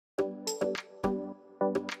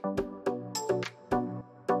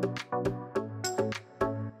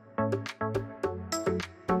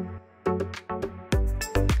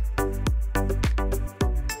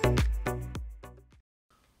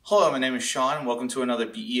Hello, my name is Shawn and welcome to another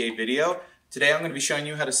BEA video. Today I'm going to be showing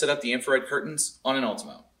you how to set up the infrared curtains on an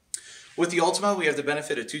ULTIMO. With the ULTIMO, we have the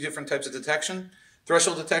benefit of two different types of detection,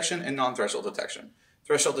 threshold detection and non-threshold detection.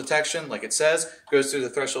 Threshold detection, like it says, goes through the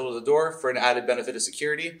threshold of the door for an added benefit of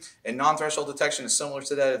security, and non-threshold detection is similar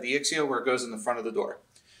to that of the IXIO where it goes in the front of the door.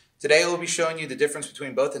 Today I will be showing you the difference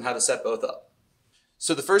between both and how to set both up.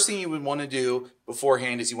 So the first thing you would want to do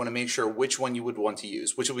beforehand is you want to make sure which one you would want to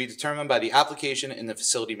use, which will be determined by the application and the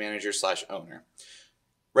facility manager / owner.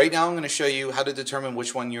 Right now I'm going to show you how to determine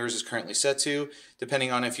which one yours is currently set to,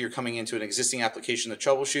 depending on if you're coming into an existing application to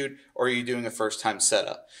troubleshoot or you're doing a first-time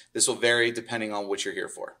setup. This will vary depending on what you're here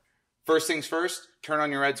for. First things first, turn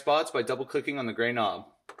on your red spots by double-clicking on the gray knob.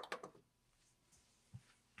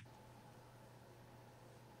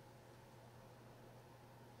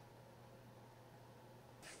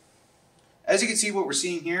 As you can see, what we're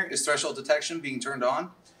seeing here is threshold detection being turned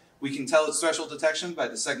on. We can tell it's threshold detection by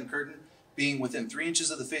the second curtain being within 3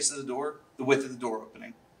 inches of the face of the door, the width of the door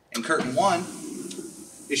opening. And curtain 1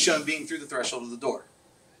 is shown being through the threshold of the door.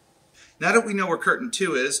 Now that we know where curtain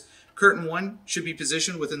 2 is, curtain 1 should be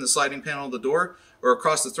positioned within the sliding panel of the door or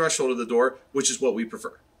across the threshold of the door, which is what we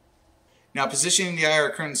prefer. Now, positioning the IR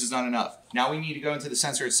curtains is not enough. Now we need to go into the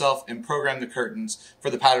sensor itself and program the curtains for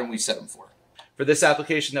the pattern we set them for. For this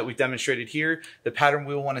application that we demonstrated here, the pattern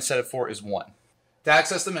we will want to set it for is 1. To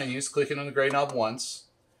access the menus, click in on the gray knob once,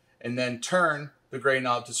 and then turn the gray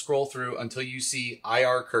knob to scroll through until you see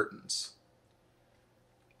IR curtains.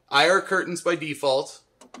 IR curtains by default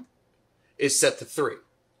is set to 3.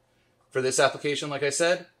 For this application, like I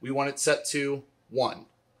said, we want it set to 1.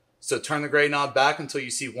 So turn the gray knob back until you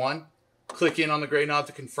see 1, click in on the gray knob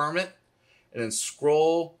to confirm it, and then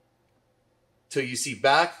scroll till you see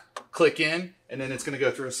back, click in, and then it's going to go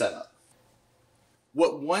through a setup.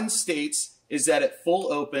 What 1 states is that at full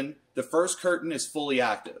open, the first curtain is fully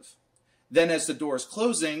active. Then as the door is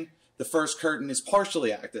closing, the first curtain is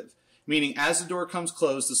partially active, meaning as the door comes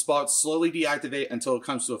closed, the spots slowly deactivate until it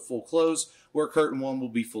comes to a full close, where curtain 1 will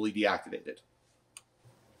be fully deactivated.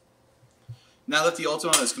 Now that the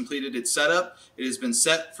ULTIMO has completed its setup, it has been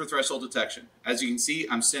set for threshold detection. As you can see,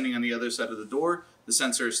 I'm standing on the other side of the door, the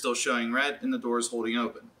sensor is still showing red, and the door is holding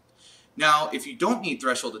open. Now, if you don't need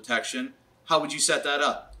threshold detection, how would you set that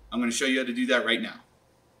up? I'm going to show you how to do that right now.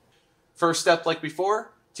 First step, like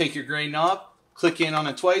before, take your gray knob, click in on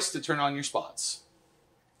it twice to turn on your spots.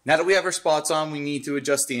 Now that we have our spots on, we need to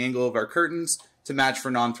adjust the angle of our curtains to match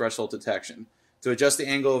for non-threshold detection. To adjust the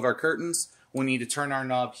angle of our curtains, we need to turn our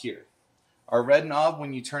knob here. Our red knob,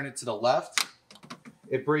 when you turn it to the left,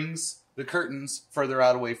 it brings the curtains further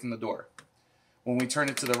out away from the door. When we turn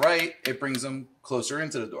it to the right, it brings them closer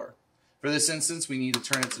into the door. For this instance, we need to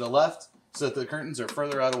turn it to the left so that the curtains are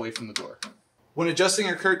further out away from the door. When adjusting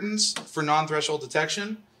our curtains for non-threshold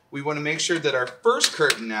detection, we want to make sure that our first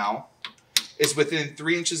curtain now is within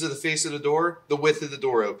 3 inches of the face of the door, the width of the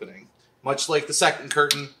door opening, much like the second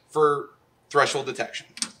curtain for threshold detection.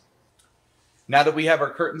 Now that we have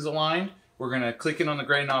our curtains aligned, we're going to click in on the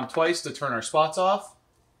gray knob twice to turn our spots off.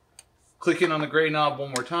 Click in on the gray knob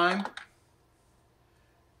one more time,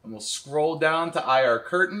 and we'll scroll down to IR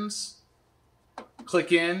curtains.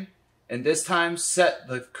 Click in, and this time set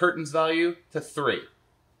the curtains value to 3.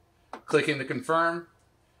 Click in to confirm,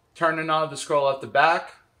 turn the knob to scroll out the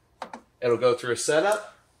back. It'll go through a setup.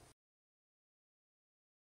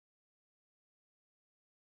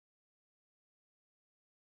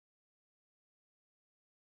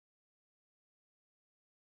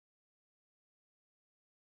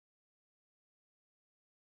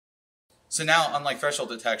 So now, unlike threshold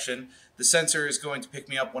detection, the sensor is going to pick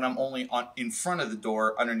me up when I'm only in front of the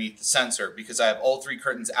door underneath the sensor because I have all 3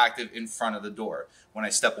 curtains active in front of the door. When I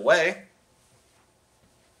step away,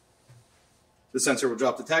 the sensor will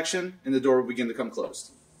drop detection and the door will begin to come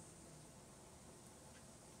closed.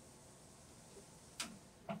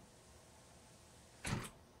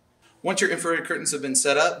 Once your infrared curtains have been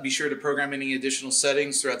set up, be sure to program any additional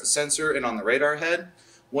settings throughout the sensor and on the radar head.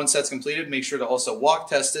 Once that's completed, make sure to also walk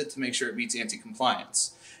test it to make sure it meets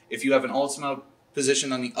anti-compliance. If you have an ULTIMO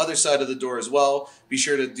positioned on the other side of the door as well, be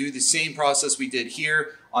sure to do the same process we did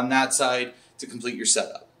here on that side to complete your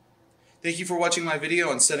setup. Thank you for watching my video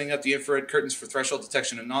on setting up the infrared curtains for threshold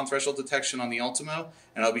detection and non-threshold detection on the ULTIMO,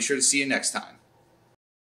 and I'll be sure to see you next time.